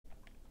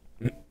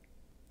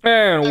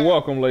And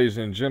welcome, ladies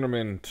and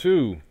gentlemen,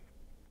 to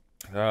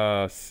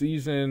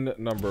season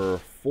number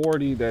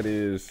 40. That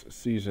is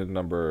season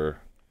number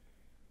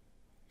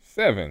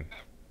 7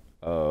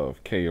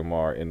 of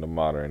KMR in the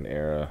modern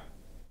era.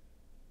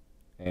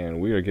 And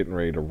we are getting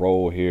ready to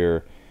roll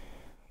here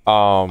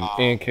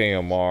in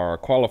KMR,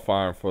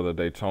 qualifying for the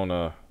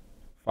Daytona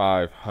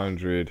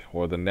 500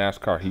 or the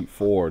NASCAR Heat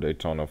 4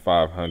 Daytona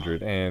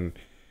 500. And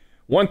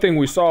one thing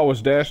we saw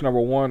was dash number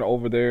 1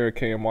 over there at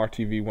KMR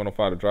TV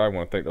 105 to Drive. I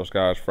want to thank those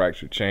guys,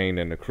 Fractured Chain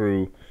and the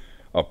crew.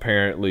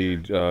 Apparently,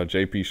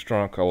 JP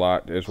Strunk a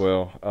lot as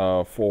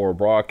well for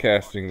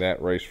broadcasting that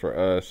race for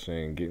us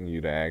and getting you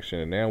to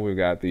action. And now we've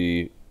got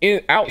the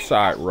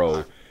outside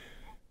row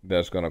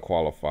that's going to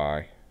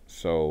qualify.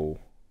 So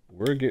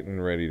we're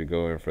getting ready to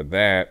go in for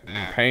that.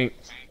 Paint,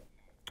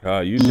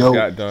 you just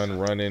got done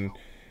running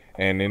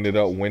and ended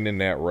up winning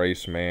that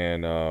race,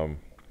 man.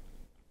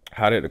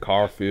 How did the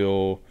car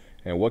feel?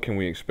 And what can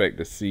we expect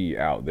to see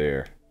out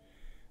there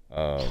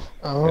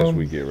as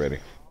we get ready?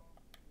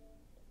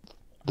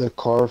 The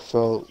car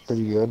felt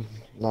pretty good,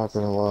 not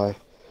gonna lie.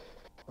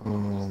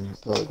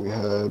 Felt like we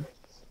had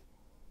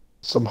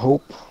some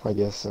hope, I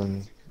guess,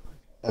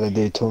 at a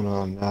Daytona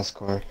on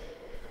NASCAR.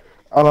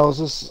 I don't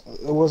know,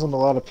 it wasn't a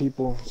lot of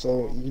people,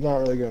 so you're not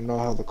really gonna know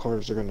how the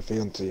cars are gonna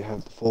feel until you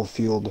have the full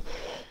field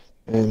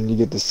and you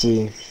get to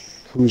see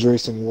who's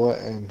racing what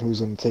and who's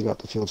gonna take out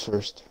the field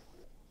first.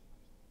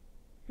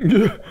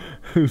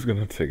 Who's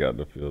gonna take out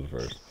the field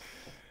first?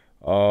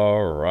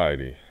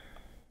 Alrighty.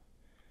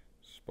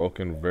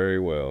 Spoken very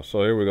well.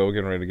 So here we go. We're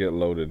getting ready to get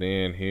loaded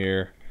in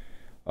here.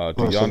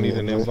 Do y'all need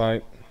an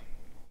invite?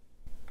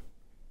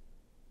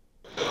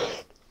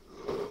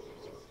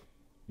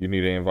 You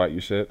need an invite,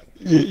 you said?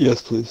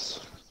 Yes, please.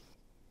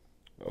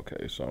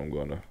 Okay, so I'm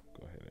going to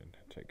go ahead and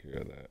take care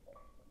of that.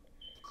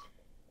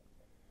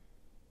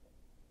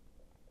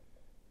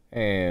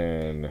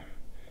 And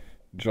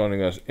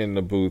joining us in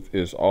the booth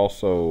is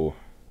also,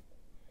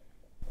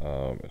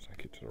 as I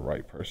get to the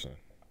right person.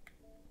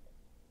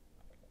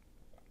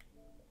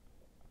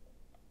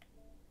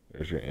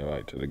 There's your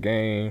invite to the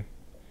game.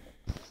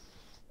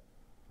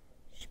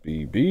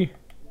 Speed B,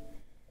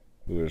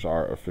 who is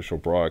our official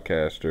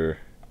broadcaster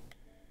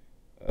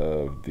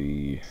of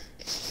the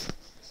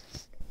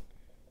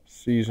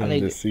season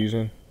this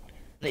season.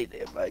 Need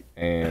the invite.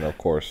 And of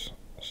course,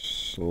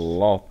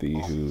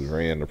 Slothy, who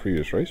ran the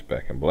previous race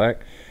back in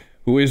black,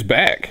 who is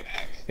back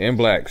in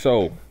black.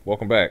 So,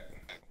 welcome back.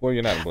 Well,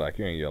 you're not in black.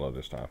 You're in yellow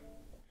this time.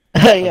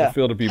 How's it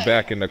feel to be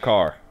back in the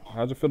car?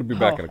 How's it feel to be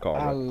back in the car?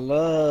 I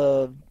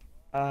love.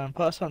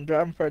 Plus, I'm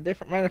driving for a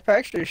different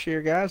manufacturer this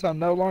year, guys. I'm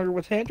no longer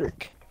with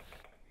Hendrick.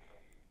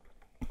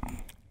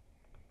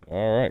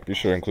 All right. Be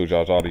sure to include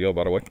y'all's audio,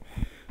 by the way.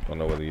 Don't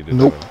know whether you did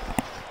Nope.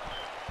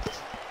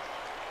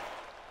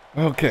 that.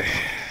 Okay.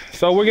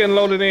 So we're getting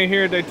loaded in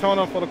here at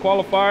Daytona for the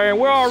qualifier, and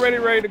we're already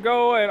ready to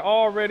go and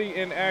already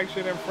in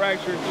action. And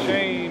Fractured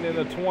Chain in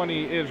the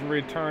 20 is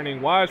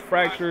returning. Why is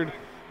Fractured?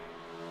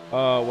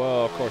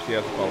 Well, of course he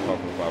has to qualify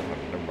for the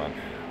 500. Never mind.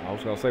 I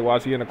was gonna say, why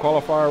is he in the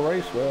qualifier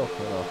race? Well,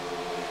 you know.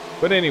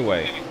 But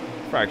anyway,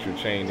 Fractured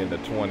Chain in the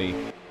 20,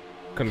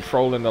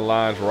 controlling the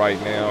lines right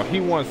now. He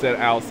wants that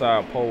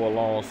outside pole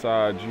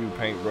alongside you,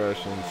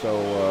 Paintbrush, and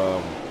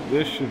so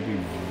this should be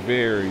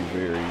very,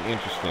 very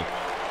interesting.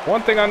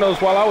 One thing I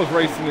noticed while I was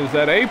racing is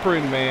that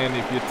apron, man,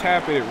 if you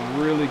tap it, it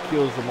really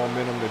kills the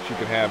momentum that you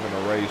could have in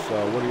a race.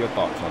 What are your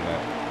thoughts on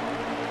that?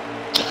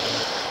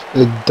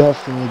 It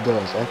definitely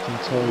does. I can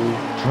tell you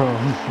from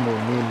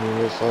me and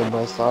you were side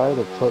by side,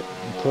 it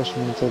pushed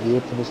me into the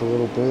apron just a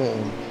little bit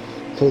and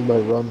killed my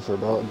run for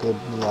about a good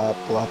lap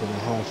and a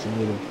half for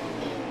me to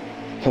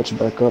catch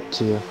back up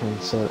to you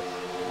and start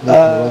making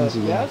runs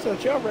again. Yeah, so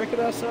y'all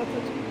recognize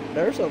something?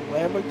 There's a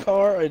Lambda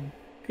car in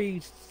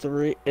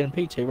P3 and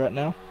P2 right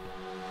now.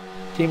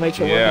 Teammates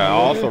are I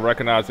also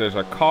recognize there's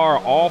a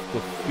car off the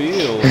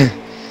field,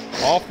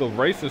 off the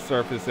racing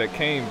surface that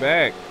came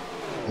back.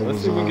 Let's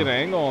see if we can get an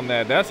angle on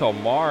that. That's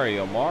Omari.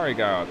 Omari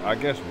got, I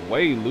guess,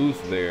 way loose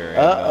there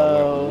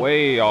and went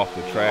way off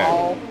the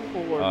track.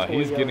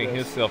 He's getting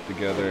himself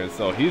together, and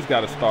so he's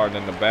got to start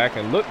in the back.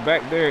 And look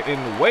back there,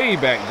 way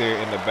back there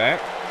in the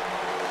back.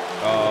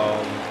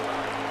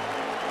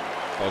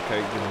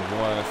 Okay, give me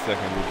 1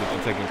 second. We'll get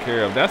you taken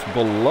care of. That's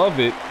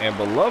Beloved, and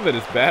Beloved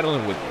is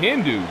battling with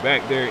Hindu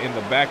back there in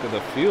the back of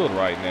the field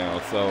right now.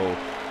 So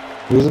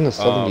who's in the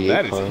 78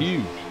 that car? is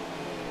huge.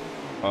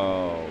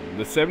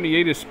 The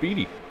 78 is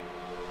Speedy.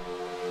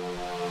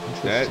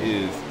 That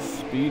is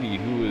Speedy,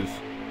 who is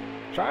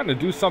trying to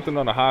do something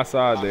on the high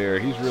side there.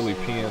 He's really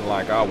peeing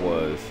like I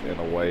was in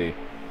a way.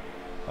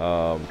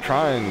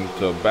 Trying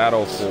to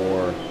battle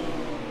for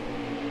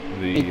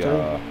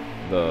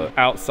the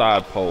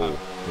outside pole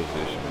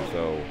position.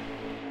 So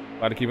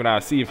got to keep an eye,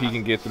 see if he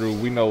can get through.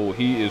 We know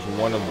he is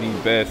one of the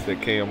best that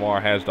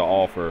KMR has to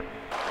offer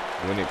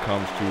when it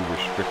comes to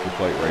restricted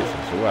plate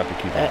racing. So we'll have to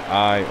keep an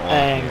eye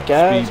on him.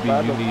 Guys, Speed B,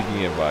 you need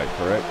the invite,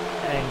 correct?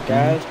 And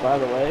guys, by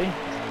the way,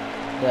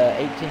 the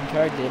 18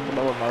 car did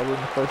blow a motor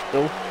in the first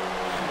duel.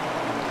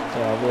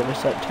 So I will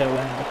miss that tail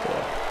end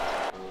before.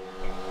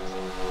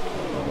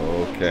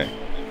 Okay.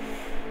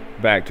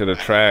 Back to the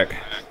track.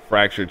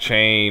 Fractured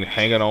chain,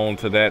 hanging on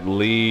to that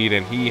lead,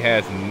 and he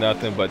has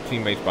nothing but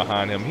teammates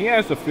behind him. He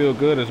has to feel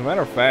good. As a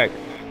matter of fact,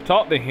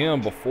 talked to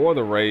him before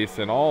the race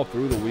and all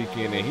through the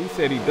weekend, and he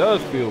said he does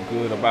feel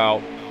good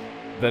about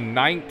the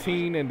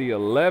 19 and the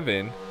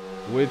 11,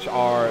 which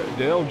are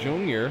Dale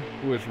Jr.,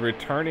 who is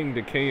returning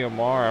to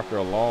KMR after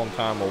a long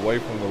time away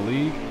from the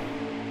league,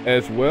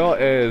 as well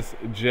as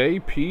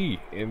JP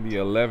in the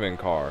 11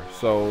 car.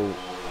 So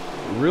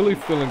really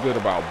feeling good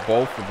about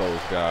both of those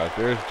guys.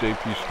 There's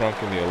JP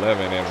Strunk in the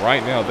 11, and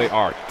right now they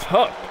are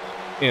tucked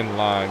in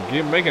line,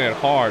 making it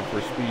hard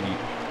for Speedy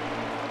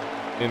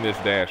in this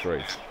dash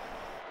race.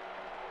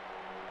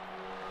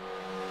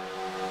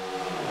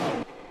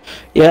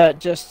 Yeah, it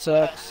just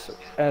sucks.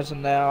 As of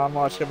now, I'm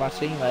watching my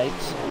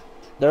teammates.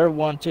 They're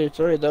 1, 2,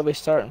 3. They'll be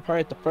starting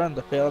probably at the front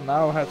of the field, and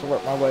I'll have to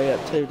work my way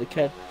up too to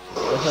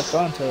hook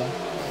onto them.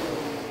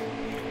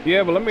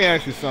 Yeah, but let me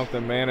ask you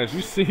something, man. As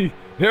you see,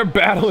 they're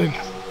battling.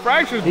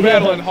 Fracture's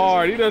battling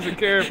hard. He doesn't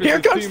care if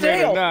it's his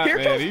teammate or not,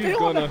 man. He's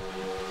gonna.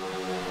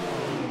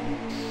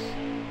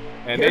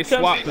 And they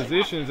swap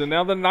positions, and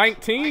now the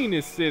 19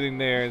 is sitting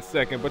there in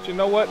second. But you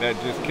know what? That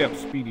just kept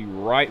Speedy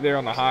right there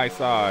on the high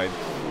side,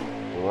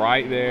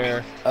 right there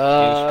in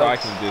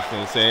striking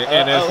distance.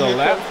 And as the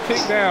laps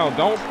tick down,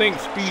 don't think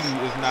Speedy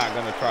is not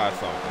gonna try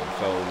something.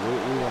 So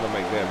we want to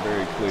make that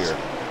very clear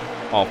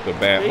off the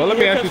bat. But let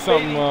me ask you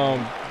something.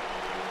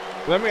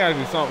 Let me ask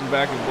you something,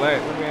 Back in Black.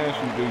 Let me ask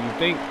you: do you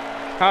think?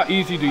 How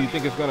easy do you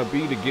think it's going to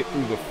be to get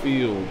through the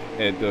field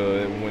at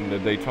when the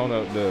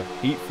Daytona, the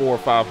Heat 4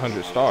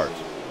 500 starts?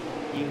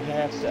 You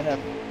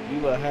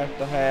will have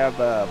to have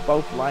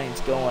both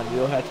lanes going.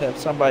 You'll have to have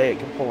somebody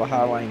that can pull a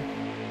high lane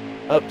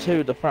up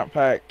to the front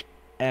pack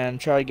and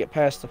try to get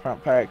past the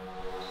front pack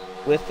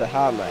with the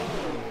high lane.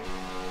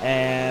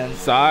 And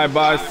side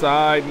by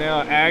side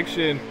now,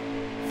 action,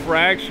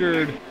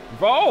 fractured.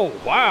 Oh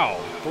wow!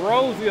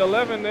 Throws the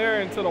 11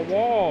 there into the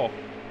wall.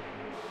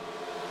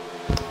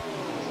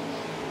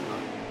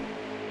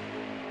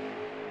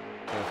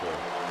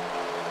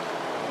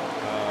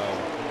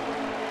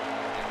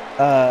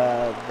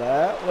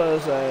 That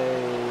was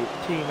a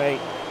teammate.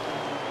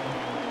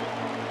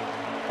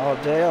 Oh,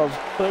 Dale's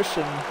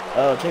pushing.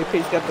 Oh,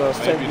 JP's got the.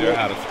 Maybe they're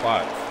out of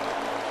spots.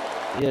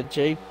 Yeah,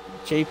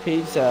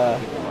 JP's. I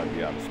think they might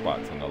be out of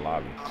spots in the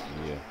lobby.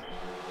 Yeah.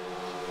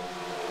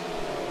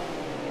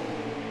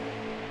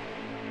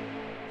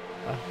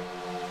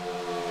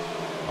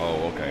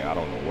 Oh, okay. I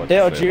don't know what.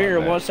 Dale Jr.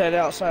 wants that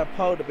outside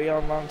pole to be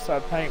on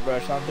alongside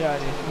paintbrush. I'm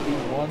telling you,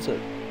 he wants it.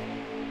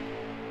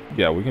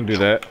 Yeah, we can do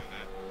that.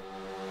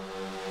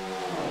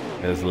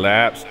 As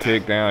laps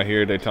tick down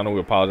here, Daytona, we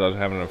apologize for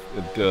having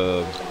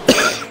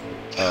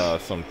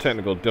some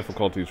technical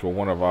difficulties with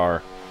one of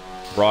our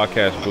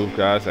broadcast booth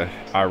guys.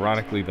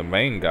 Ironically, the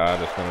main guy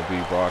that's going to be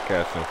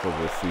broadcasting for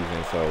this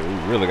season, so we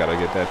really got to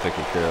get that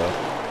taken care of.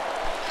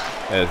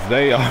 As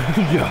they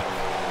are,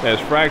 as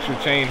Fracture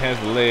Chain has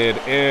led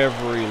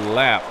every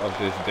lap of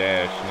this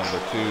dash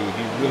number 2.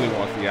 He really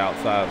wants the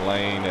outside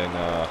lane,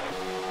 and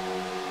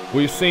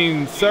we've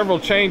seen several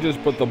changes,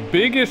 but the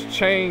biggest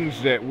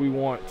change that we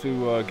want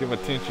to give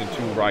attention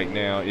to right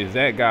now is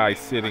that guy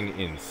sitting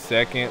in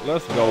second.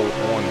 Let's go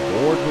on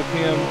board with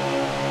him.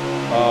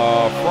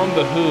 From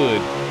the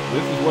hood,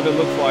 this is what it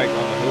looks like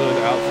on the hood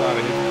outside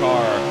of his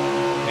car.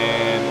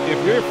 And if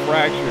you're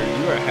fractured,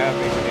 you are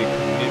having a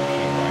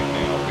conniption right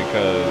now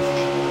because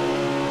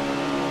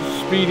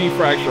Speedy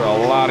fractured a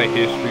lot of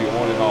history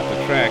on and off the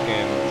track,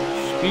 and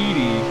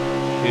Speedy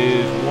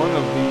is one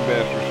of the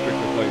best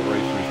restrictor plate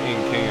racers in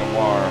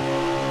KMR.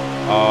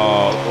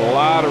 A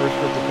lot of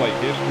restrictor plate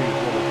history as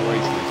well as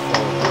races.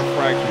 So if you're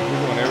fractured,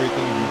 you're doing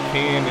everything you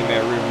can in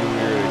that rearview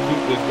mirror to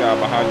keep this guy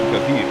behind you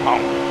because he is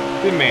hungry.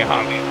 This man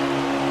hungry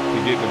to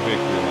get the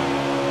victory lane.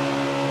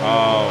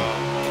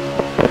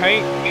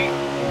 Hank,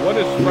 what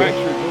is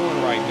Fracture doing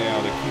right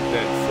now to keep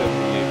that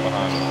 78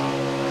 behind him?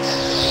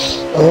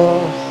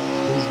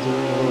 He's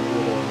doing a little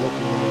bit of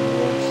looking in the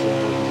mirror,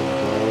 seeing where he's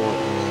gonna go,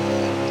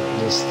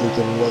 and just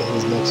thinking what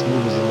his next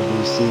move is gonna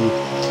be. See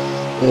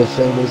if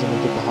anybody's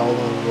gonna get the high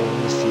line going.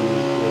 To see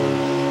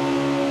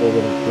if they're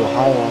gonna do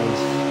high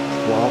lines,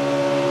 swap,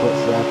 put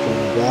Fracture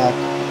in the back,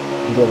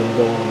 and get him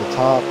going on the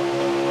top.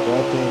 But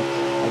I think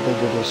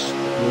they're just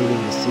waiting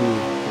to see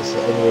if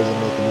anybody's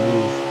gonna make a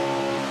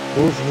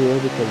move here,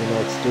 because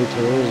it's 3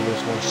 Toyotas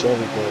versus 1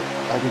 Chevy. But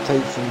I can tell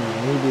you from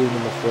me being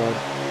in the front,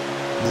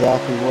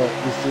 exactly what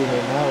we see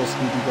right now is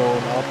Speedy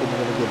going up and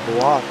going to get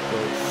blocked.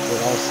 But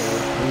what I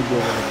said, me being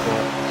in the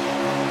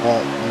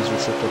front, these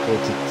restrictor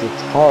plates,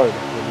 it's hard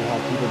when you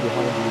have people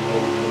behind you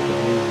ready to make a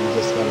move. You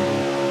just got to be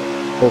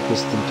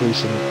focused and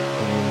patient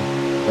and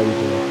ready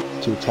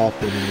to attack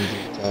when you need to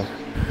attack.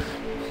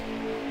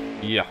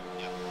 Yeah,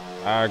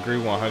 I agree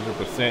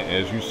 100%.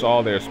 As you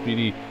saw there,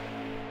 Speedy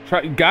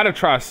got to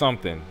try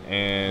something,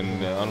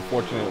 and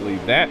unfortunately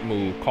that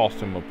move cost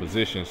him a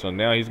position. So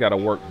now he's got to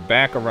work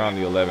back around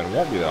the 11. It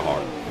won't be that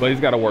hard, but he's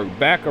got to work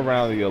back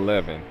around the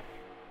 11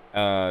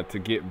 to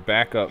get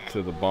back up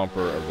to the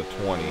bumper of the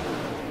 20.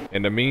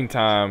 In the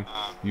meantime,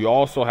 you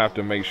also have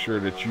to make sure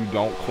that you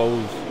don't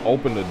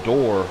open the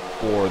door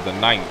for the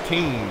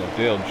 19 of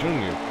Dale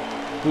Jr.,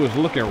 who is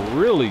looking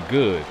really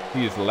good.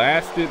 He has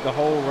lasted the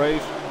whole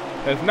race.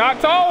 Has not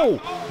told.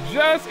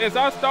 Just as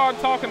I started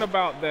talking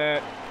about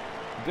that,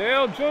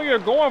 Dale Jr.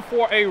 going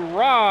for a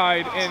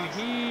ride, and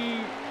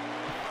he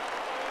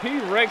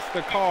wrecks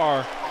the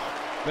car.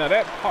 Now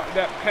that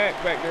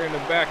pack back there in the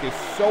back is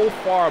so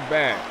far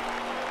back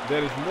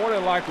that is more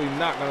than likely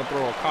not going to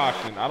throw a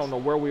caution. I don't know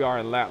where we are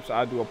in laps. So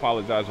I do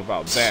apologize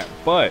about that,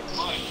 but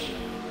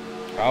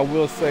I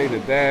will say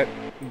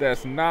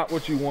that's not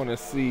what you want to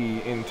see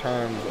in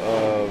terms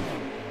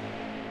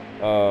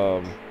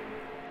of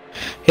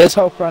his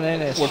whole front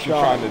end is what shot. you're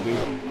trying to do.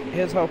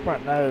 His whole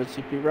front nose,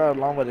 if you ride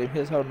along with him,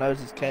 his whole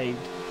nose is caved.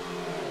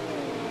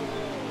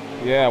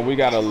 Yeah, we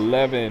got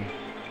 11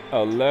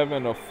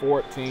 of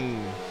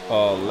 14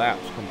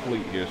 laps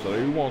complete here, so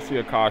you won't see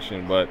a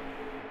caution, but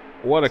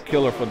what a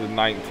killer for the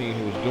 19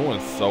 who's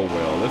doing so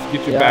well. Let's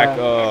get you back,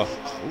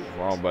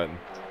 wrong button.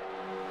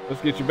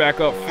 Let's get you back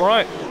up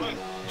front.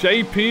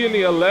 JP in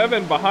the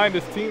 11 behind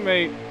his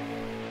teammate,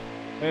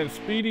 and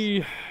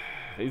Speedy,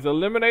 he's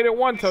eliminated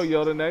one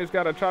Toyota. Now he's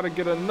got to try to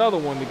get another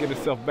one to get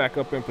himself back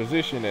up in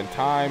position, and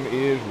time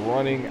is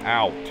running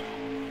out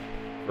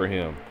for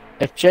him.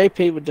 If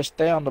JP would just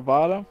stay on the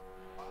bottom,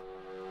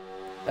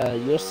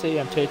 you'll see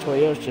him two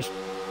Toyotas just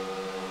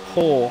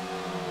pull,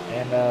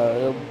 and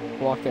it'll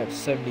block that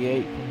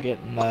 78 from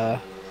getting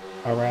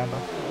around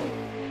him.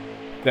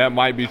 That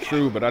might be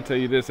true, but I tell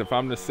you this, if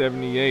I'm the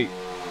 78,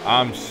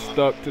 I'm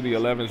stuck to the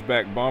 11's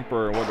back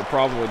bumper, and what the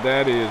problem with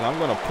that is, I'm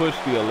going to push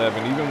the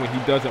 11 even when he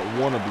doesn't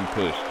want to be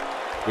pushed,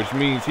 which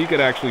means he could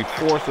actually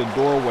force a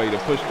doorway to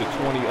push the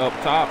 20 up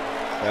top.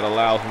 That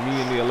allows me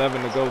and the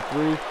 11 to go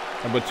through.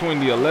 And between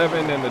the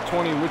 11 and the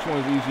 20, which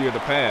one's easier to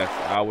pass?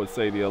 I would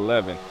say the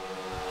 11.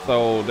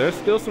 So there's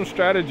still some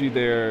strategy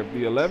there.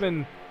 The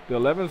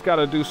 11's got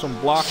to do some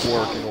block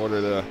work in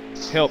order to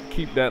help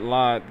keep that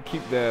line,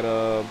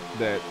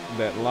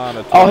 that line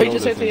of Toyotas. Oh, he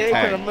just hit the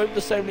intact. apron and moved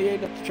the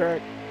 78 up the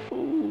track.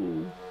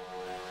 Ooh.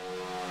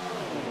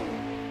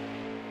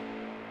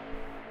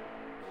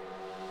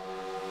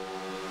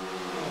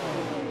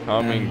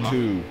 Coming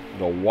to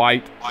the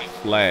white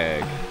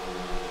flag.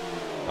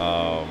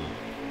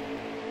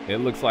 It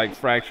looks like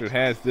Fractured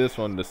has this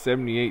one. The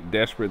 78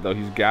 desperate, though.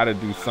 He's got to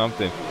do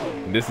something.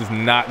 And this is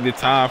not the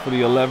time for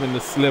the 11 to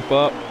slip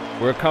up.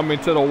 We're coming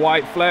to the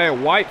white flag.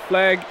 White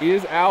flag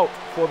is out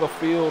for the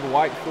field.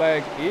 White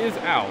flag is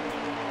out.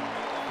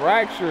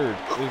 Fractured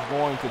is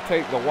going to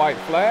take the white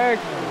flag.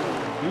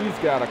 He's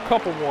got a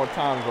couple more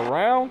times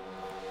around.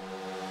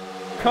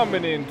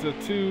 Coming into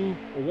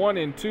 1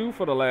 and 2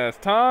 for the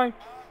last time.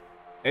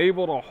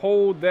 Able to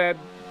hold that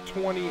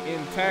 20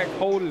 intact,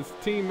 hold his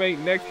teammate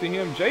next to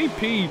him.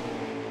 JP,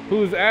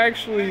 who's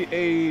actually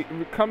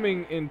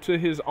coming into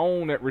his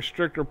own at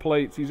restrictor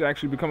plates. He's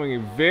actually becoming a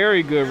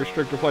very good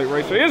restrictor plate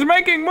racer. He's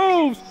making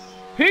moves.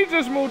 He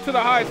just moved to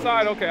the high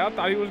side. Okay, I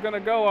thought he was going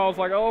to go. I was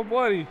like, oh,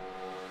 buddy.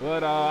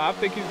 But I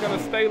think he's going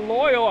to stay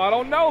loyal. I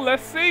don't know.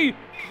 Let's see.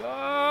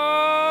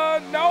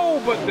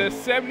 No, but the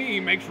 70, he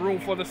makes room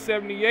for the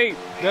 78.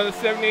 Then the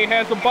 78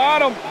 has the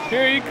bottom.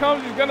 Here he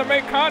comes. He's going to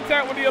make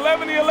contact with the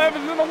 11. The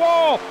 11's in the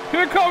wall.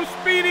 Here comes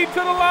Speedy to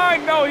the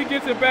line. No, he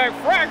gets it back.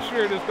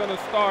 Fractured is going to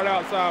start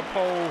outside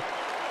pole.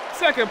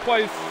 Second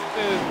place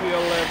is the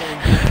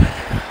 11.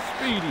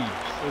 Speedy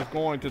is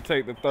going to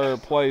take the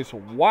third place.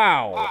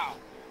 Wow.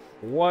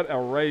 What a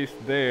race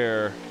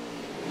there.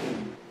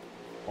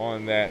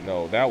 On that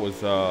note, that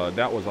was a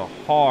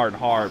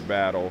hard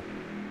battle,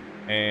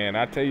 and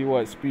I tell you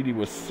what, Speedy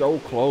was so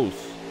close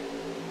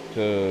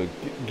to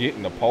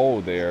getting the pole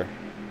there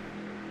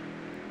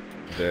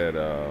that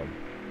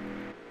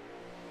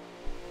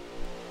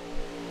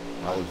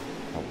that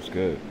was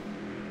good.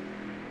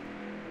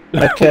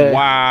 Okay.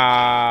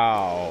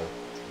 Wow.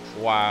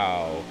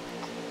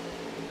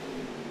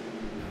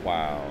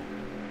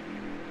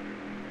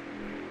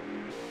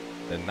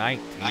 The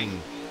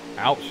 19.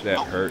 Ouch, that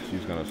hurts.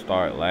 He's going to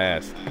start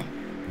last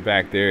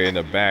back there in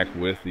the back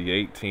with the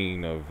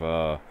 18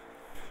 of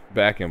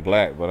Back in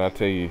Black. But I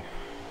tell you,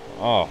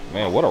 oh,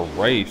 man, what a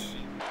race.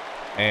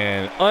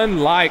 And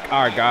unlike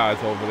our guys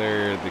over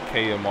there at the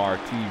KMR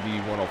TV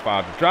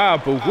 105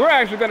 Drive booth, we're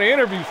actually going to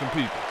interview some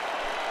people.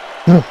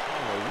 I don't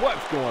know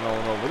what's going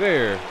on over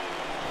there.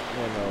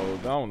 You know,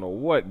 I don't know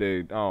what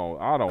they,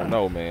 I don't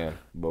know, man.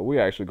 But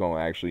we're actually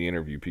going to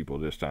interview people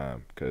this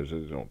time because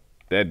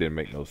that didn't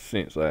make no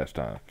sense last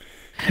time.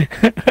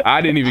 I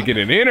didn't even get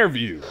an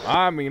interview.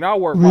 I mean, I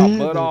worked my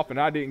butt off and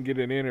I didn't get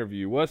an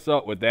interview. What's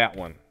up with that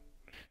one?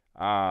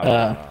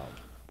 We're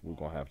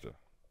gonna have to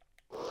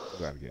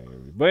get an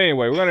interview. But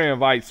anyway, we're gonna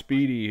invite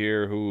Speedy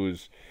here,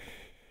 who's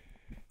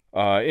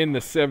in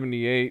the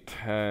 78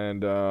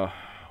 and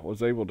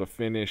was able to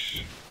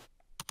finish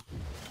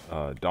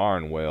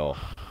darn well.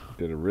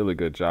 Did a really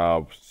good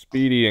job.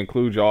 Speedy,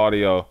 include your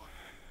audio.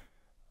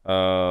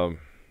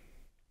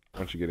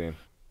 Once you get in.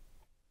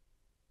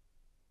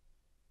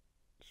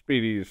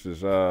 Speedy, this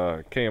is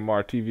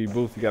KMR TV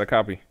booth. You got a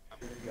copy?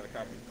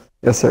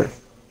 Yes, sir.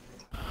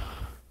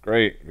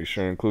 Great. Be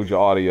sure to include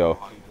your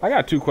audio. I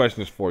got 2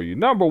 questions for you.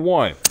 Number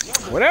 1,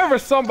 whenever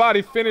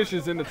somebody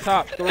finishes in the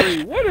top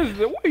 3, what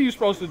are you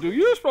supposed to do?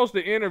 You're supposed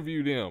to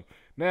interview them.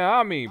 Now,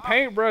 I mean,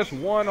 Paintbrush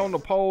won on the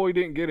poll. He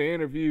didn't get an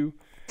interview.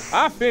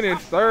 I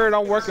finished 3rd.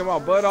 I'm working my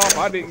butt off.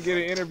 I didn't get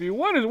an interview.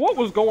 What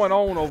was going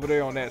on over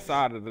there on that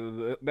side of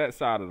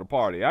the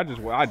party? I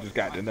just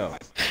got to know.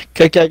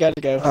 KK, I gotta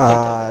go.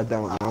 I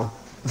don't know.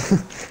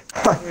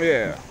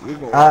 Yeah,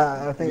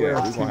 I think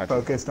we're too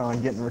focused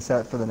on getting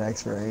reset for the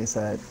next race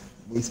that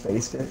we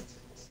spaced it.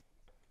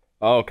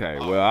 Okay,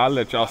 well, I'll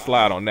let y'all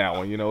slide on that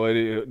one. You know,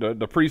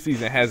 the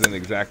preseason hasn't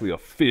exactly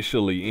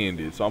officially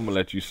ended, so I'm going to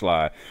let you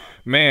slide.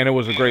 Man, it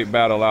was a great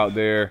battle out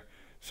there.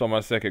 So my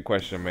second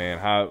question, man,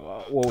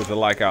 what was it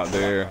like out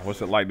there?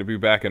 What's it like to be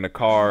back in the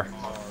car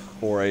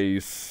for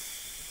a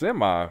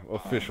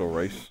semi-official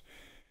race?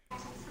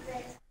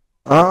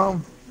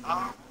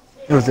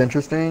 It was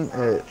interesting.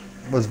 It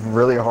was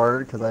really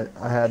hard because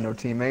I had no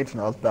teammates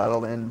and I was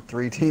battling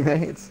 3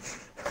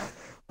 teammates.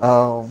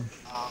 I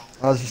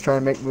was just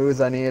trying to make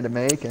moves I needed to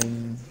make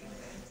and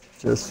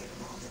just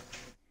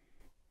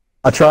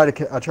I try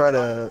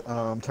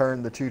to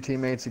turn the 2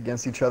 teammates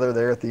against each other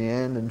there at the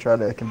end and try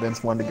to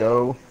convince one to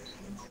go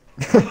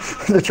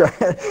to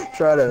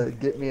try to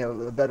get me a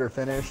better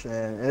finish,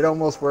 and it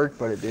almost worked,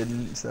 but it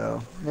didn't.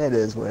 So it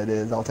is what it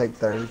is. I'll take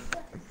 3rd.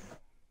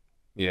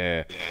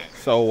 Yeah.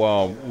 So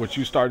what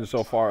you started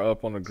so far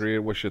up on the grid,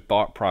 what's your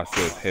thought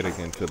process heading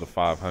into the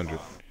 500?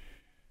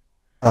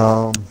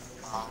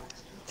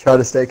 Try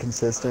to stay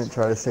consistent,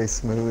 try to stay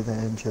smooth,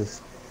 and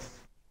just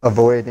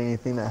avoid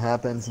anything that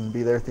happens and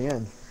be there at the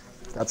end.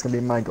 That's going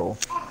to be my goal.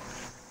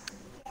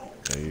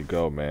 There you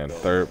go, man.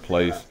 3rd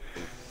place.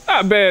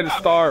 Not bad to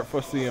start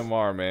for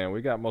CMR, man.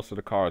 We got most of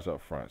the cars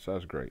up front, so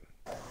that's great.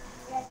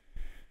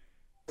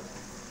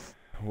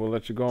 We'll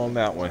let you go on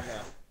that one.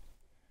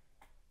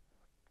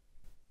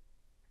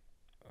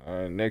 All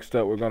right, next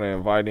up, we're going to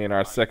invite in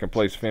our 2nd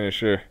place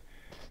finisher.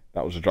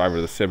 That was the driver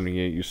of the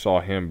 78. You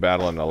saw him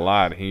battling a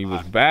lot. He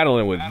was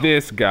battling with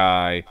this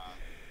guy.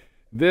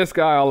 This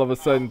guy all of a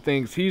sudden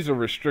thinks he's a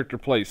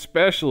restrictor plate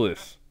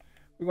specialist.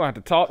 We're going to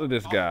have to talk to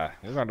this guy.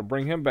 We're going to have to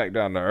bring him back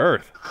down to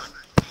earth.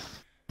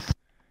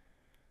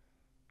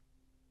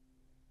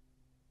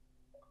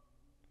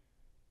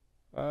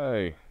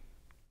 Hey.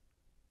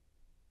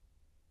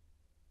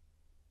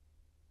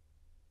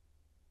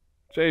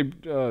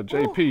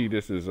 JP,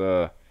 this is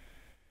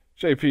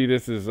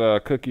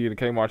Cookie in the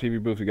Kmart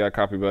TV booth. You got a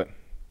copy button?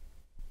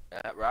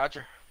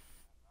 Roger.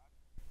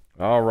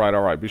 All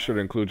right. Be sure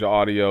to include your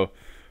audio.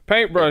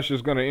 Paintbrush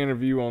is going to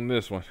interview on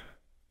this one.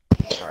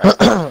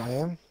 I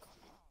am.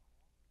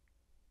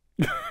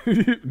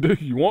 Do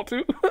you want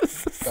to?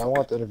 I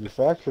want that to be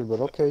fractured, but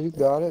okay, you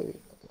got it.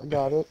 I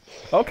got it.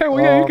 Okay,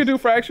 well, yeah, you can do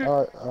fracture.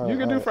 All right, you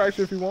can do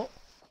fracture if you want.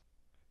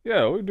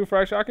 Yeah, we can do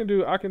fracture. I can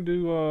do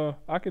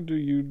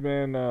you,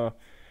 man.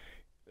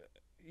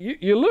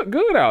 You look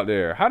good out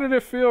there. How did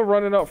it feel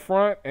running up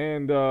front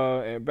and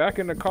back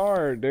in the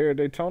car there at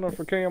Daytona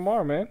for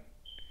KMR, man?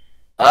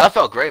 I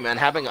felt great, man.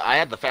 I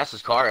had the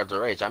fastest car of the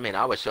race. I mean,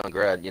 I was feeling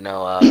good. You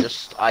know, I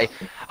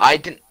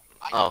didn't.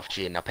 Oh,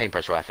 gee, now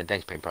Paintbrush laughing.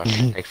 Thanks, Paintbrush.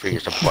 Thanks for your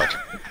support.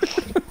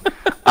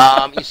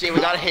 You see, we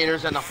got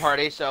haters in the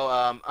party, so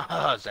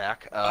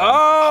Zach.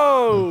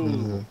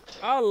 I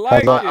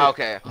like it.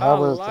 Okay. How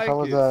was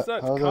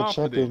that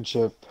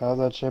championship? How's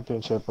that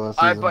championship last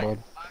season, bud?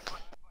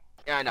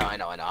 Yeah, I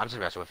know. I'm just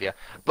messing with you.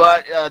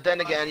 But then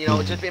again, you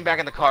know, just being back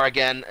in the car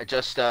again,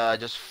 just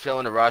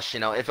feeling the rush. You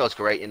know, it feels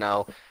great. You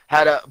know,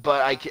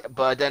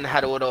 but then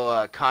had a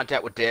little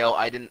contact with Dale.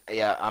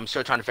 I'm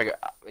still trying to figure.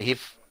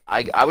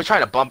 I was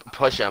trying to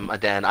push him,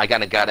 and then I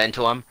kind of got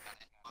into him.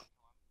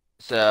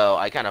 So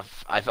I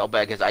felt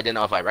bad because I didn't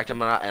know if I wrecked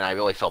him or not, and I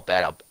really felt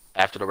bad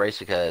after the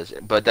race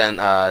but then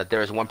there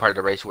was one part of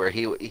the race where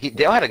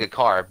Dale had a good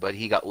car, but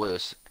he got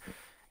loose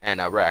and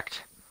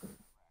wrecked.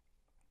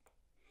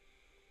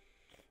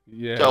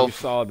 Yeah, so, we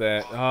saw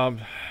that.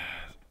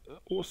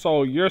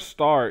 So you're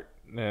starting,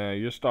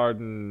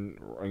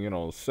 you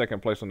know,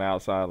 2nd place on the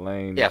outside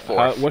lane. Yeah,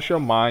 4th. What's your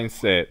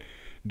mindset?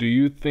 Do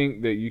you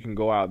think that you can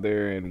go out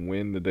there and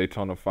win the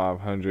Daytona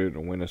 500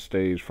 or win a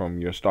stage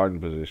from your starting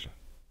position?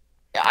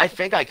 Yeah, I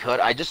think I could.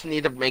 I just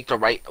need to make the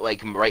right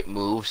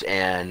moves,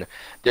 and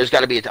there's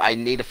got to be. I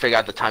need to figure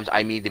out the times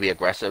I need to be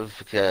aggressive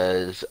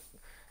because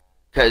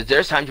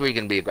there's times where you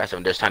can be aggressive,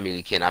 and there's times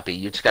you cannot be.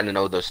 You just got to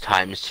know those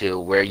times to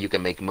where you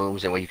can make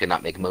moves and where you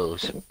cannot make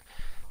moves.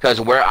 Because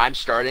where I'm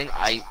starting,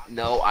 I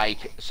know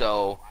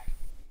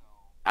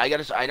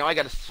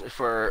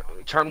for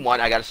turn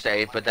 1 I gotta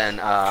stay, but then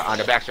on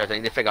the backstretch I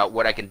need to figure out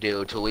what I can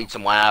do to lead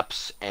some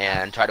laps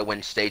and try to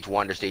win stage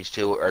 1 or stage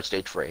 2 or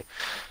stage 3.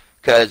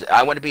 Because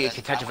I want to be in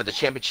contention for the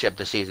championship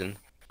this season.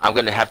 I'm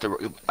going to have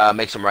to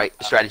make some right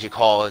strategy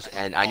calls,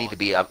 and I need to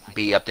be up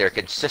there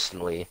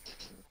consistently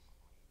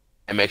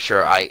and make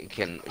sure I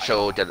can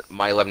show that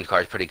my 11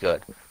 car is pretty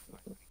good.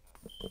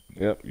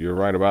 Yep, you're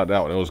right about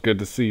that one. It was good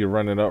to see you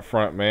running up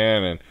front,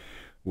 man, and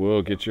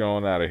we'll get you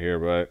on out of here,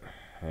 but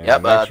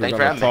Yep. next we're Thanks for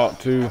gonna having me. talk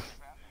to.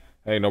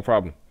 Hey, no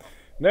problem.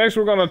 Next,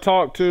 we're gonna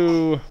talk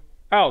to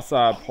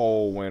outside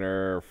pole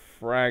winner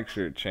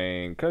Fractured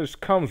Chain, cause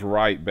comes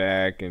right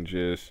back and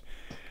just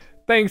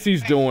thinks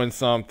he's doing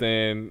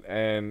something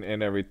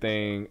and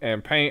everything.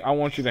 And Paint, I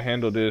want you to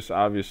handle this.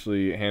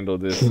 Obviously, handle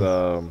this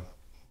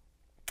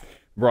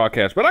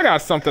broadcast. But I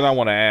got something I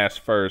want to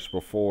ask first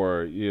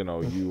before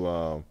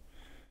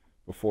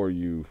before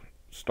you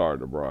start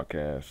the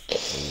broadcast and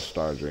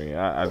start drinking.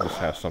 I just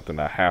have something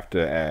I have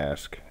to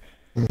ask.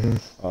 Hey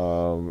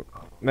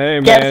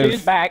Guess man,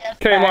 who's back?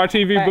 KMR Back,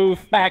 TV back,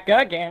 booth. Back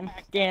again.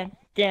 Yeah,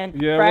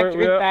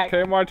 Fractured back.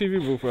 KMR TV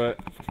booth. But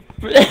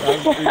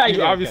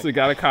you obviously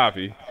got a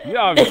copy. You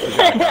obviously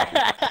got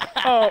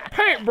a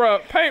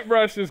copy.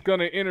 Paintbrush is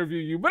gonna interview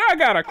you, but I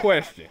got a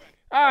question.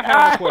 I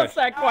have a question. What's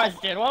that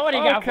question? What do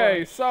you got for Okay,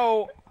 me?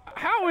 so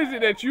how is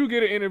it that you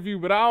get an interview,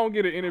 but I don't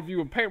get an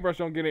interview, and Paintbrush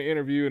don't get an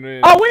interview? And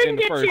then Oh, we can in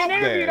the get first you an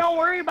interview. dash? Don't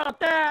worry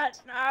about that.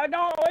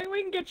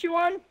 We can get you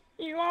one.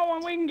 You want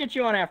one? We can get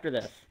you one after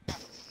this.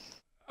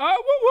 Well,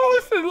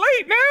 it's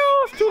late now.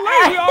 It's too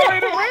late. We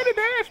already ran the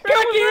dash, man.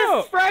 Cookie is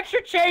What's up?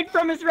 fractured chain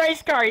from his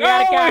race car. You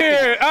I gotta don't want copy. to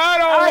hear it. I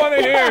don't want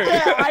to hear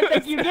it. I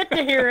think you get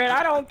to hear it.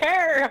 I don't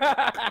care.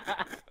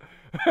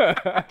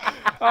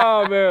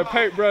 Oh man,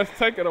 Paintbrush,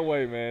 take it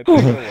away, man. Take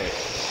it away.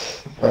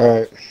 All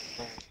right,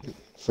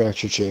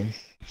 Fracture Chain.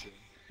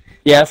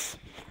 Yes.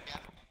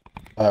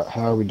 How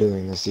are we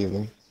doing this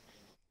evening?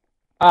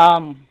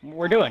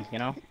 We're doing. You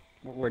know,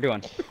 we're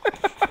doing.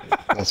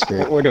 That's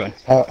great. We're doing.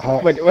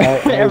 How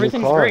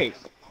Everything's car? great.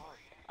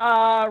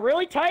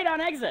 Really tight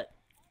on exit.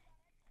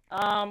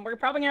 We're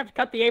probably gonna have to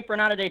cut the apron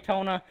out of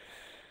Daytona,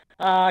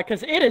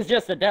 because it is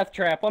just a death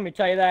trap. Let me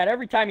tell you that.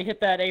 Every time you hit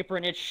that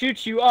apron, it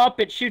shoots you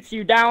up, it shoots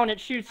you down, it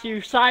shoots you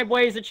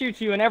sideways, it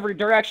shoots you in every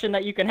direction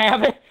that you can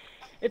have it.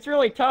 It's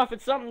really tough.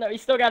 It's something that you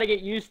still got to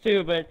get used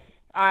to, but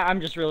I'm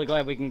just really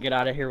glad we can get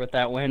out of here with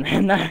that win.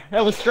 And that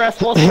was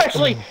stressful,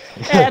 especially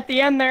at the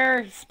end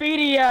there.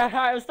 Speedy,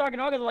 I was talking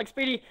to Oggins, like,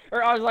 Speedy,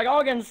 or I was like,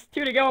 Oggins,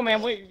 2 to go,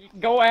 man. We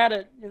go at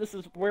it. This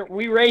is where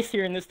we race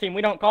here in this team.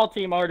 We don't call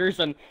team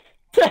orders. And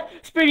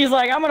Speedy's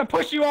like, I'm going to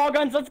push you,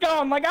 Oggins. Let's go.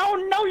 I'm like,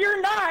 oh, no,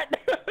 you're not.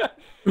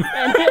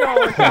 And it all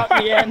worked out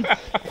in the end.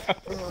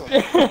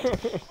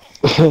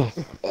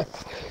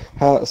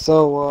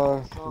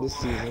 This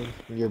season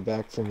you're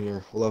back from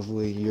your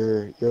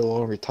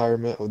long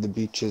retirement of the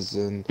beaches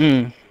in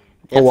That's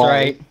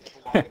Hawaii.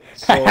 right.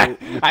 So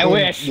I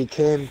wish. You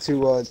came to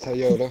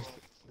Toyota,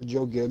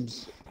 Joe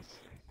Gibbs.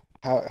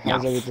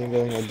 How's everything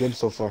going at Gibbs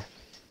so far?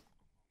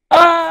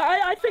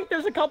 I think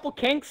there's a couple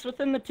kinks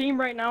within the team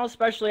right now,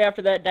 especially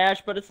after that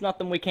dash, but it's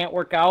nothing we can't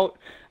work out.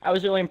 I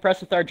was really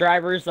impressed with our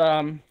drivers.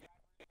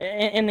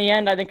 In the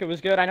end, I think it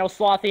was good. I know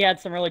Slothy had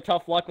some really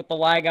tough luck with the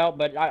lag out,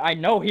 but I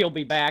know he'll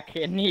be back,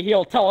 and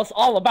he'll tell us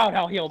all about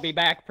how he'll be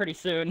back pretty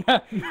soon.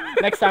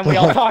 Next time we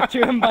all talk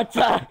to him. But,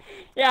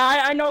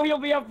 yeah, I know he'll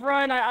be up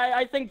front.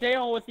 I think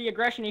Dale, with the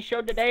aggression he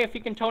showed today, if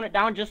he can tone it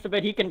down just a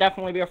bit, he can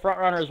definitely be a front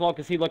runner as well,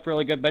 because he looked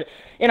really good. But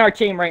in our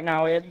team right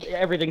now,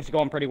 everything's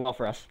going pretty well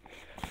for us.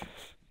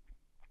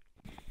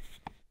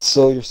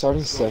 So you're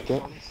starting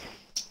second.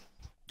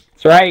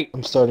 That's right.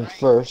 I'm starting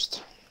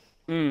first.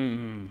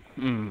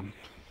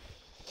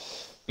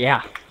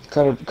 Yeah.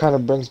 Kind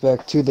of brings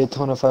back 2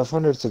 Daytona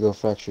 500s ago,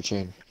 Fracture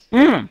Chain.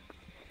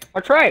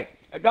 That's right.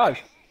 It does.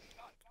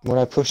 When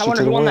I pushed I you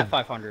wonder to the who won win. that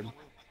 500.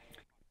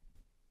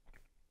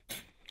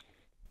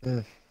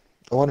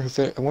 I wonder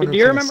who Do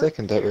you remember?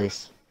 second that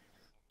race.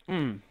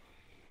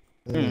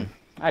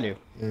 I do.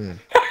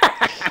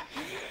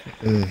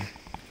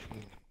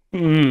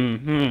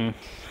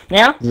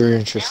 Yeah? Very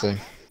interesting.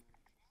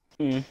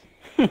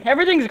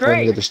 Everything's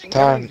great.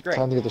 Time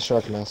to get the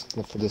shark mask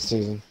for this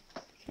season.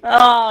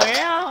 Oh,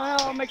 yeah?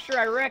 Well, I'll make sure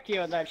I wreck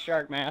you with that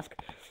shark mask.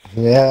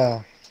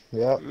 Yeah.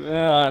 Yep.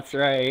 Oh, that's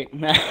right.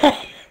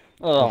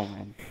 Oh,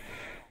 man.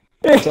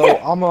 So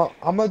I'm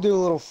gonna do a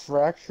little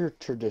fracture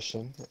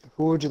tradition.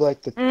 Who would you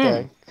like to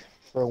thank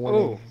for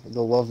winning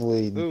the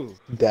lovely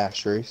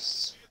dash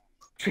race?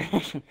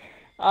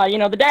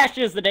 The dash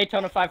is the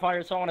Daytona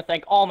 500, so I want to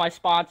thank all my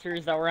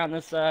sponsors that were on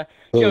this Joe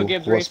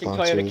Gibbs what Racing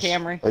Toyota sponsors?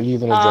 Camry. Are you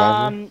even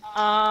a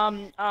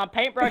driver?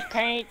 Paintbrush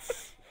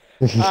Paints,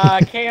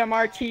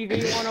 KMR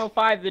TV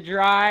 105 The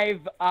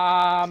Drive.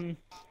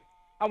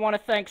 I want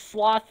to thank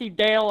Slothy,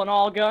 Dale, and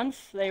All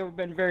Guns. They have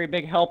been very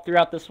big help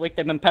throughout this week.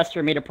 They've been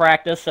pestering me to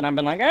practice, and I've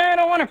been like, I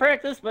don't want to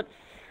practice, but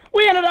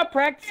we ended up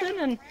practicing,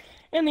 and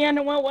in the end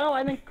it went well.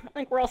 I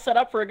think we're all set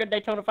up for a good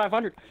Daytona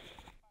 500.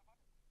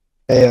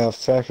 Hey,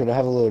 Fractured, I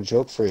have a little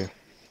joke for you.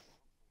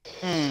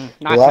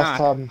 Knock, last knock.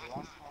 time,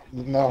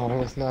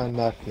 no, it's not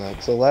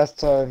knock. So last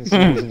time he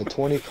was in the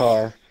 20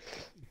 car,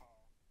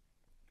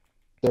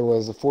 there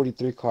was a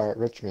 43 car at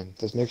Richmond.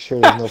 Just make sure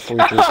there's no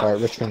 43 car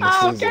at Richmond this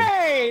season.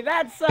 Okay,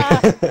 that's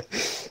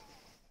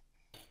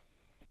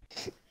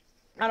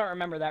I don't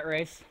remember that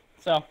race,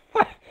 so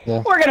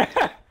Yeah. we're gonna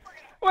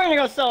We're gonna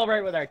go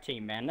celebrate with our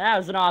team, man. That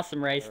was an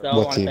awesome race, though. I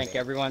What want to team? thank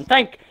everyone.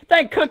 Thank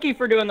Cookie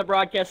for doing the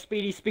broadcast,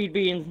 Speedy, Speed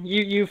B, and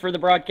you for the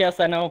broadcast.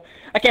 I know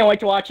I can't wait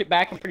to watch it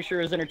back. I'm pretty sure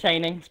it was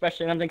entertaining,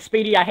 especially something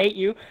Speedy. I hate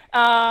you.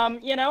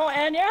 You know,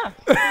 and yeah,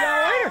 see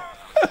y'all later.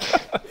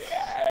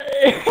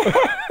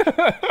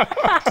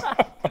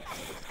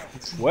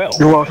 Well,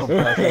 You're welcome,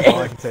 Patrick. That's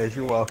all I can say is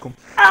you're welcome.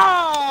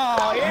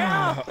 Oh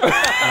yeah.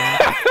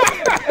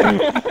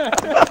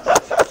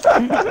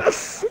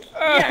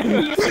 Yeah,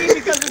 you see,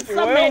 because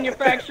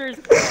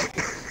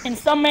in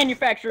some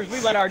manufacturers, we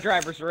let our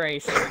drivers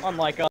race,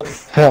 unlike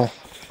others.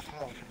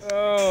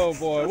 oh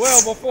boy.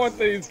 Well, before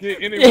things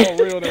get any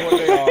more real than what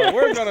they are,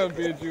 we're gonna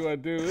bid you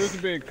adieu. This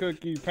has been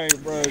Cookie,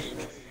 Paintbrush,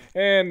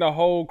 and the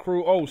whole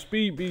crew. Oh,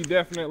 Speed B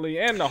definitely,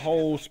 and the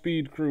whole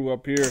Speed crew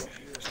up here.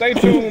 Stay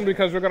tuned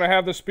because we're gonna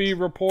have the Speed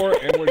report,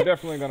 and we're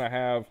definitely gonna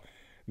have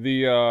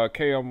the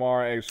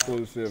KMR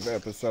exclusive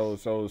episode.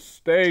 So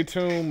stay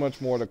tuned.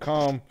 Much more to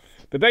come.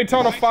 The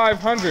Daytona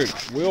 500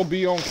 will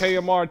be on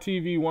KMR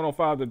TV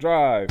 105 The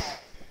Drive,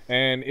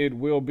 and it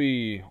will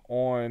be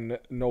on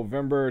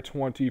November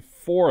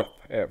 24th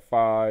at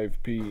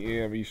 5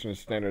 p.m. Eastern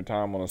Standard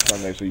Time on a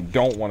Sunday, so you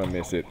don't want to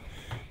miss it.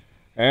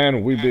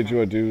 And we bid you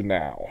adieu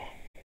now.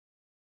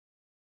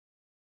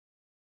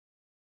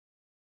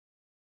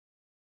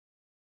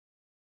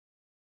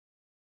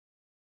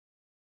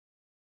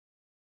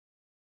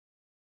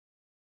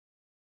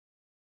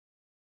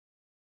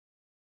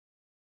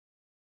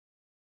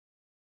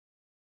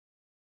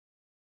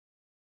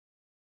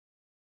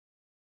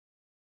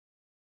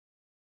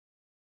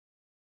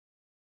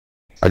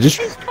 I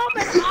just He's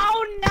coming out.